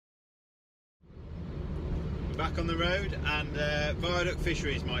We're back on the road, and Viaduct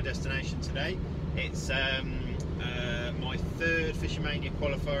Fishery is my destination today. It's my third Fishermania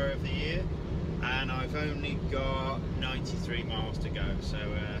qualifier of the year, and I've only got 93 miles to go, so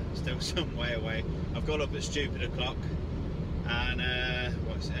still some way away. I've got up at stupid o'clock, and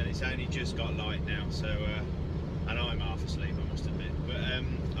it's only just got light now, so and I'm half asleep, I must admit. But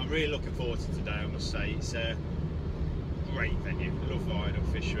I'm really looking forward to today, I must say. It's a great venue. I love Viaduct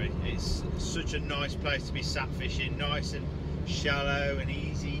Fishery. It's such a nice place to be sat fishing, nice and shallow and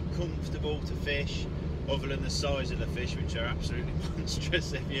easy, comfortable to fish, other than the size of the fish, which are absolutely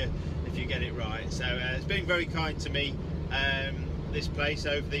monstrous if you get it right. So it's been very kind to me, this place,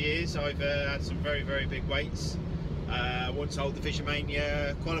 over the years. I've had some very big weights. Once hold the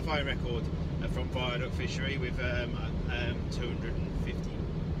Fishermania qualifying record from Viaduct Fishery with 250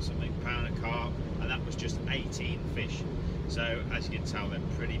 something pound a carp, and that was just 18 fish. So as you can tell, they're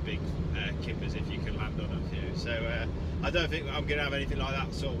pretty big kippers if you can land on a few. So I don't think I'm going to have anything like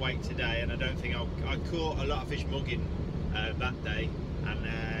that sort of weight today, and I don't think I caught a lot of fish mugging that day, and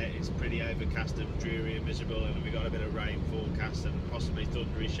it's pretty overcast and dreary and miserable, and we got a bit of rain forecast and possibly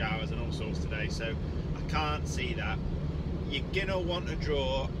thundery showers and all sorts today, so I can't see that. You're gonna want to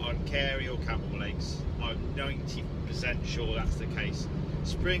draw on Carey or Camel legs. I'm 90% sure that's the case.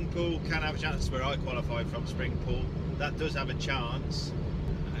 Spring pool can have a chance. Where I qualified from, spring pool, that does have a chance.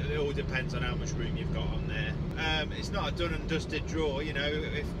 It all depends on how much room you've got on there. It's not a done and dusted draw, you know,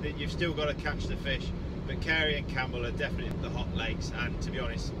 if you've still got to catch the fish, but Carey and Camel are definitely the hot legs, and to be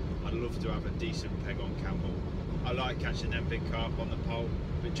honest, I'd love to have a decent peg on Camel. I like catching them big carp on the pole,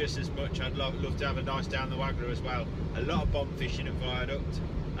 but just as much I'd love to have a nice down the waggler as well. A lot of bomb fishing at Viaduct,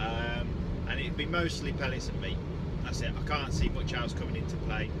 and it'd be mostly pellets and meat. That's it. I can't see much else coming into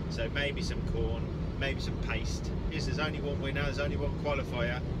play, so maybe some corn, maybe some paste. Yes, there's only one winner, there's only one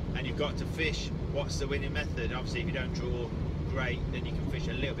qualifier, and you've got to fish what's the winning method. Obviously if you don't draw great, then you can fish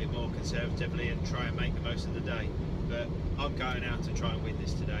a little bit more conservatively and try and make the most of the day. But I'm going out to try and win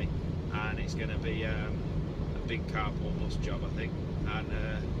this today, and it's going to be a big carp or must job, I think, and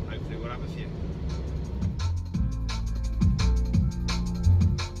hopefully we'll have a few.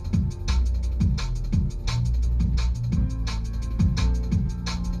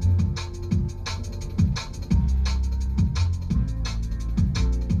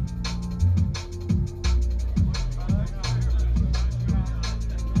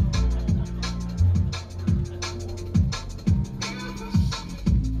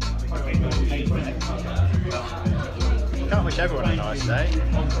 Can't wish everyone a nice day.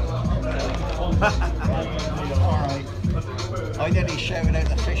 Alright. I nearly shouted out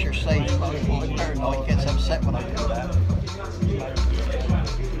the fish are safe, but my paranoid gets upset when I do that.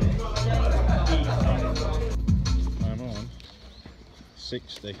 I'm on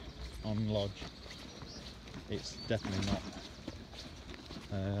 60 on lodge. It's definitely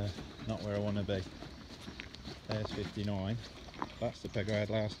not where I want to be. There's 59. That's the peg I had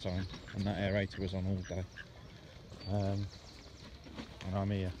last time, and that aerator was on all day. And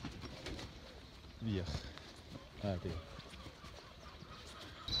I'm here. Yeah. Oh dear.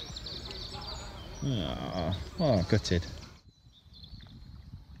 Ah, oh, gutted.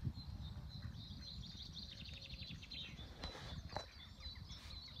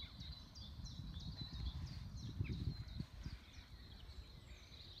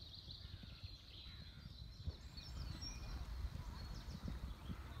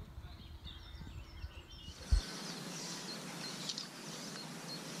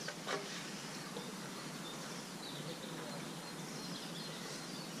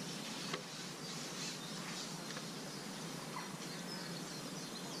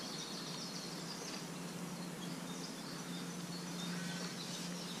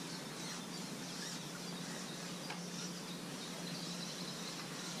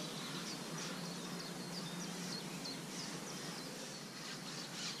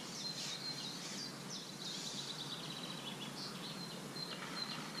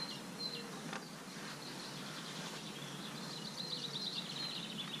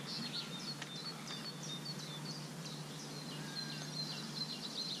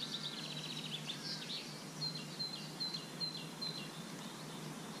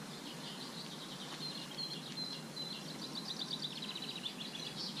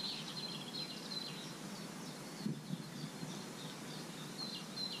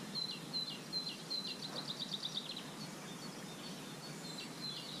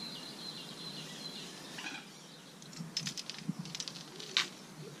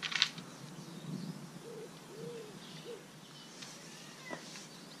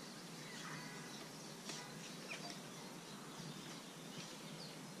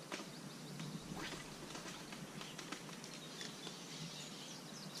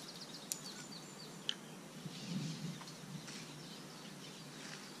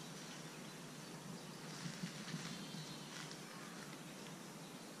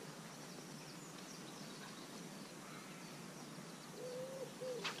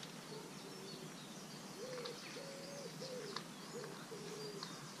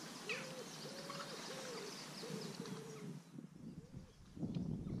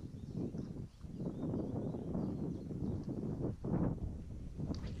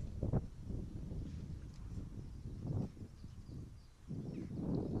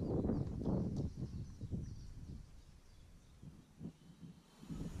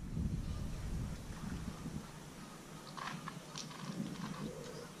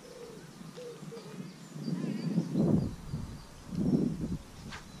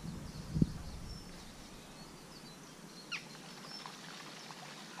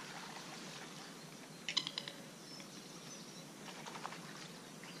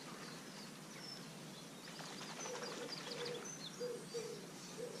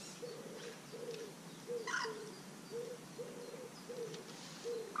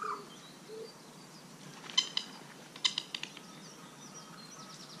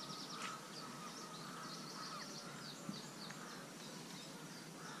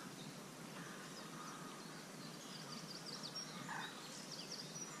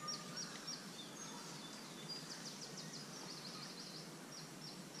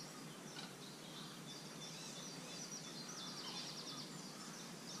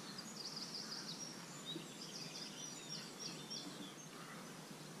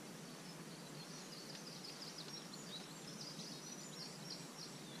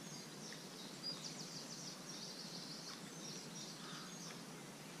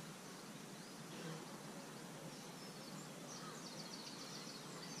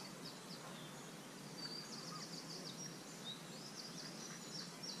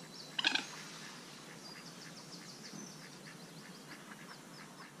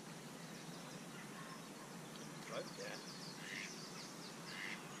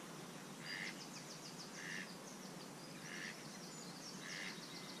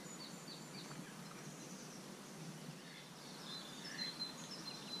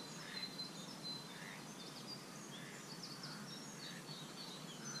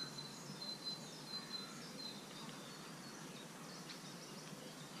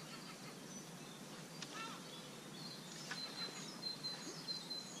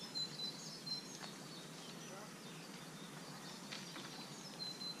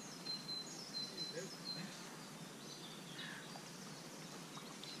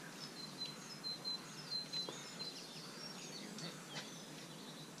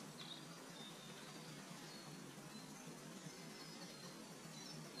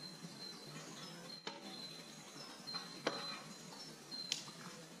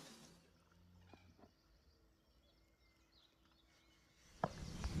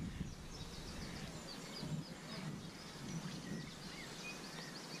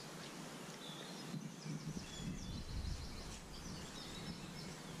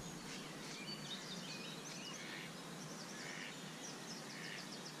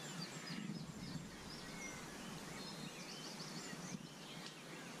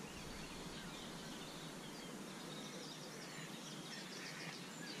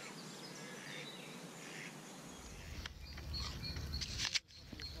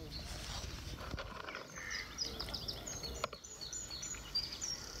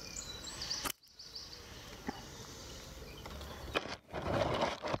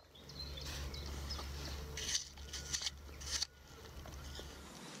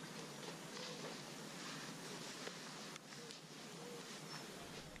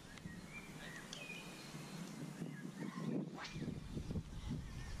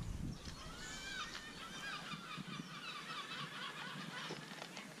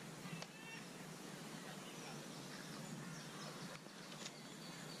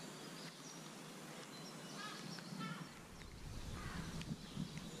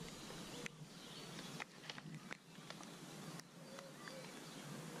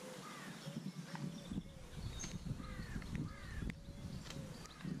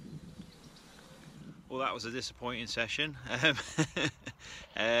 Well, that was a disappointing session.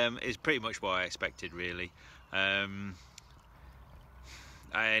 It's pretty much what I expected, really. I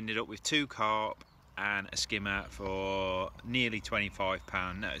ended up with 2 carp and a skimmer for nearly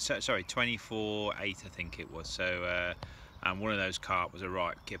 £25. No, sorry, 24.8 I think it was. So, and one of those carp was a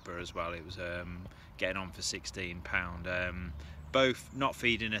right kipper as well. It was getting on for £16. Both not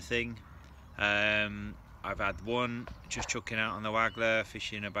feeding a thing. I've had one just chucking out on the waggler,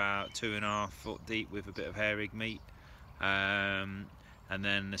 fishing about 2.5 foot deep with a bit of herring meat, and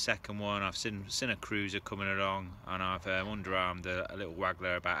then the second one I've seen a cruiser coming along, and I've underarmed a little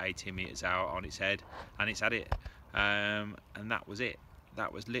waggler about 18 metres out on its head, and it's had it, and that was it.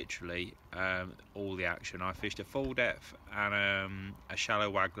 That was literally all the action. I fished a full depth and a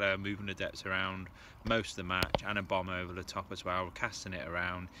shallow waggler, moving the depths around most of the match, and a bomb over the top as well, casting it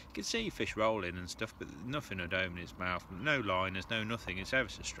around. You can see fish rolling and stuff, but nothing had opened its mouth, no liners, no nothing. It's ever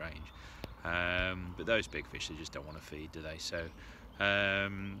so strange. But those big fish, they just don't want to feed, do they? So,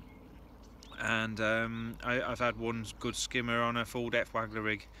 I've had one good skimmer on a full depth waggler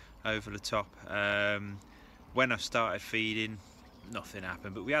rig over the top. When I started feeding, nothing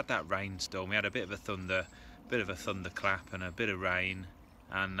happened, but we had that rainstorm. We had a bit of a thunderclap and a bit of rain,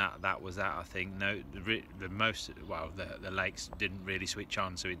 and that was that. I think the lakes didn't really switch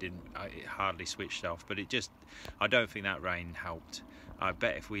on, so it hardly switched off. But I don't think that rain helped. I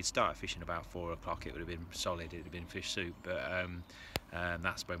bet if we'd started fishing about 4 o'clock, it would have been solid. It would have been fish soup. But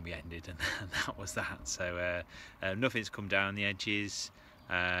that's when we ended, and that was that. So nothing's come down the edges.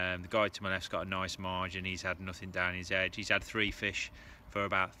 The guy to my left's got a nice margin. He's had nothing down his edge. He's had 3 fish for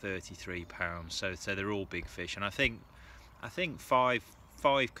about £33. So they're all big fish. And I think five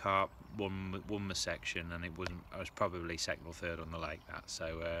carp won my section, and I was probably second or third on the lake.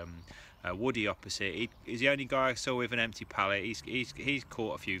 So Woody opposite. He's the only guy I saw with an empty pallet. He's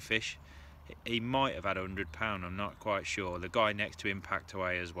caught a few fish. He might have had £100. I'm not quite sure. The guy next to him packed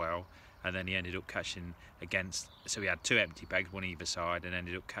away as well. And then he ended up catching against, so he had 2 empty pegs, one either side, and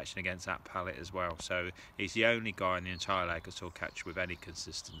ended up catching against that pallet as well. So he's the only guy in the entire lake I saw catch with any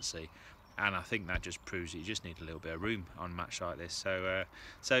consistency, and I think that just proves that you just need a little bit of room on a match like this. So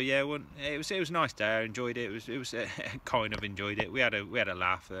yeah, it was a nice day. I enjoyed it. It was kind of enjoyed it. We had a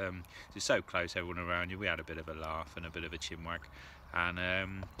laugh. It was so close, everyone around you. We had a bit of a laugh and a bit of a chinwag, and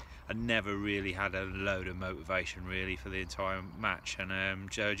I never really had a load of motivation really for the entire match, and I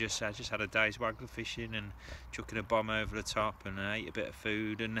just had a day's waggler fishing and chucking a bomb over the top, and ate a bit of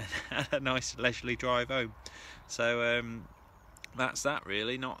food, and had a nice leisurely drive home. So that's that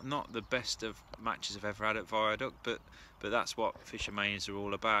really. Not the best of matches I've ever had at Viaduct, but that's what Fishermanias are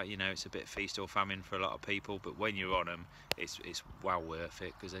all about. You know, it's a bit feast or famine for a lot of people, but when you're on them, it's well worth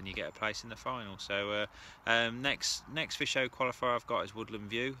it, because then you get a place in the final. So next fish show qualifier I've got is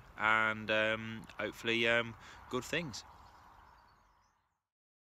Woodland View, and hopefully good things.